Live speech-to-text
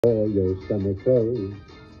All your summer clothes.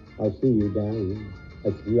 I'll see you down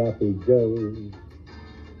at Sloppy Joe's.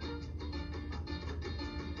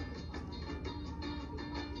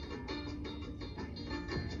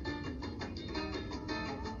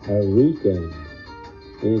 A weekend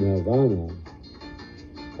in Havana.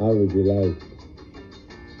 How would you like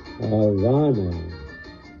Havana?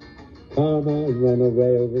 Come on, run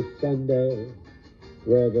away over Sunday,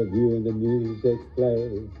 where the view and the music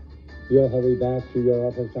play. You'll hurry back to your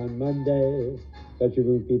office on Monday, but you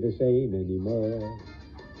won't be the same anymore.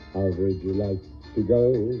 How would you like to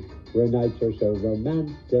go where nights are so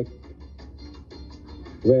romantic,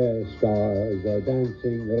 where stars are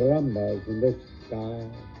dancing rumbas in the sky?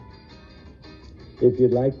 If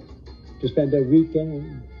you'd like to spend a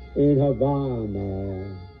weekend in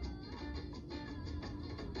Havana,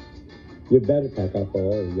 you better pack up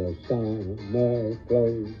all your summer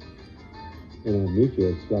clothes, and I'll meet you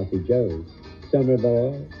at Sloppy Joe's. Summer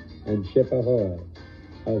boy and ship ahoy,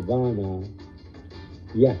 Havana,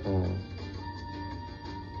 yeah.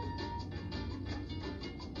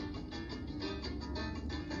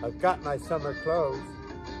 I've got my summer clothes.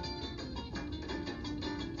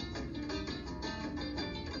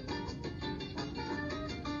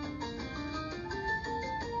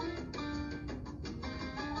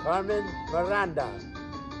 Carmen Miranda.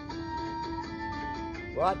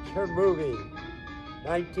 Watch her movie,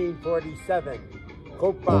 1947,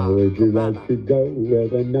 Copacabana. How would you like to go where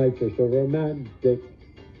the nights are so romantic,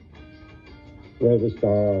 where the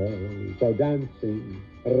stars are dancing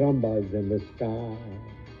rumbas in the sky?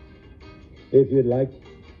 If you'd like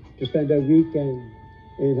to spend a weekend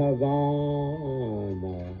in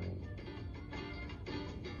Havana,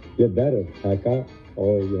 you better pack up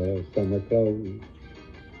all your summer clothes,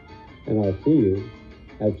 and I'll see you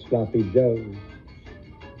at Sloppy Joe's.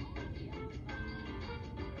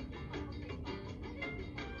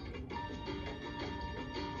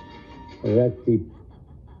 Recipe.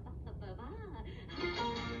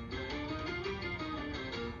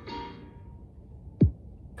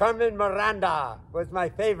 Carmen Miranda was my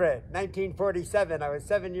favorite, 1947. I was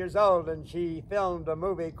 7 years old, and she filmed a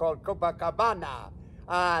movie called Copacabana.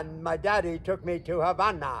 And my daddy took me to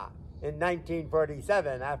Havana in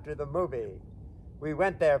 1947 after the movie. We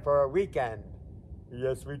went there for a weekend.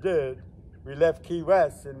 Yes, we did. We left Key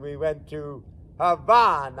West and we went to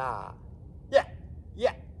Havana.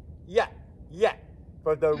 Yeah,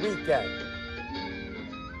 for the weekend.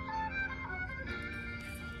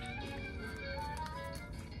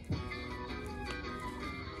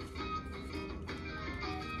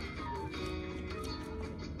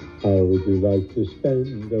 How would you like to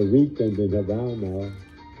spend a weekend in Havana?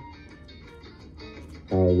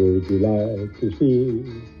 How would you like to see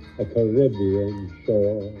a Caribbean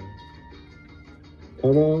shore?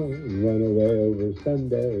 Come on, run away over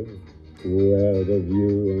Sunday, where the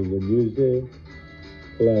view and the music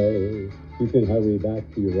play. You can hurry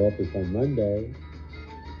back to your office on Monday,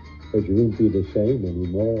 but you won't be the same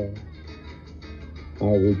anymore.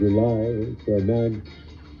 How would you like romance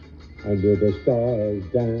under the stars,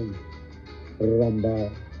 dance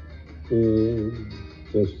rumba in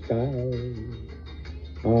the sky?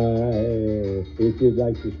 If you'd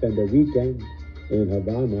like to spend a weekend in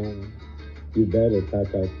Havana, you better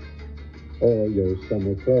pack up all your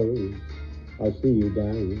summer clothes. I'll see you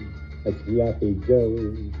down at Sloppy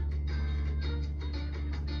Joe's.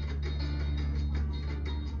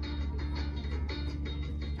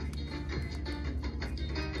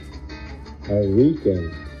 A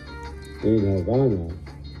weekend in Havana.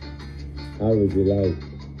 How would you like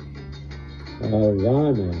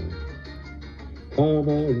Havana? Come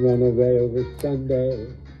on, run away over Sunday,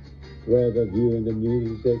 where the view and the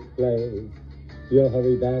music play. You'll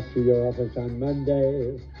hurry back to your office on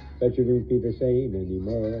Monday, but you won't be the same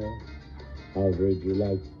anymore. How would you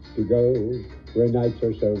like to go where nights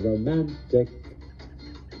are so romantic,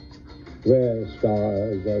 where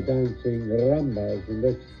stars are dancing rumbas in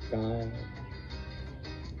the sky?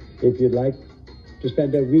 If you'd like to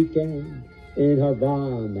spend a weekend in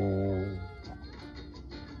Havana,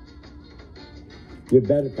 you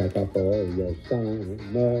better pack up all your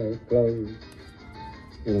summer clothes,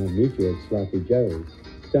 and I'll meet you at Sloppy Joe's.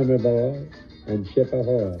 Summer boy and ship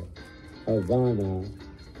ahoy, Havana,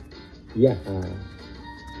 yeah.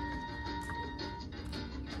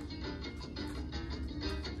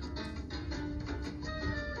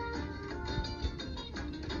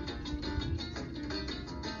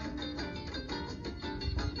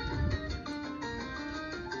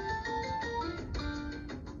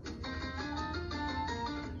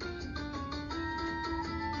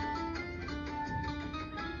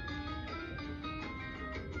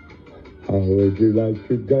 How would you like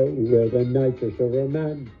to go where the nights are so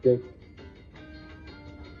romantic,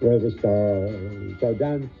 where the stars are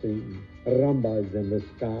dancing rumbas in the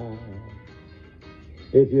sky?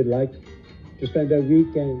 If you'd like to spend a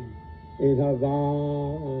weekend in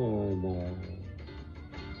Havana,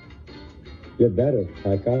 you better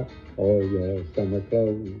pack up all your summer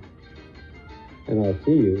clothes, and I'll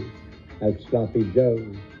see you at Sloppy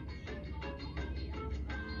Joe's.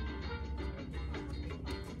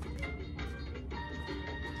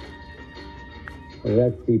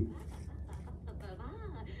 Recipe.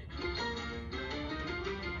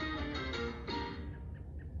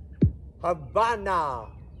 Havana.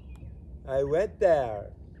 I went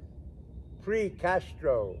there.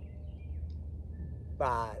 Pre-Castro.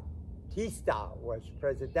 Batista was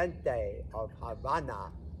presidente of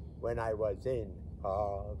Havana when I was in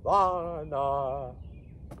Havana.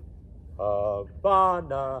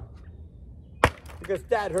 Havana. Because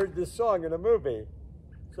Dad heard this song in a movie.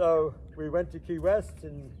 So we went to Key West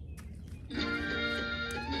and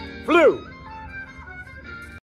flew.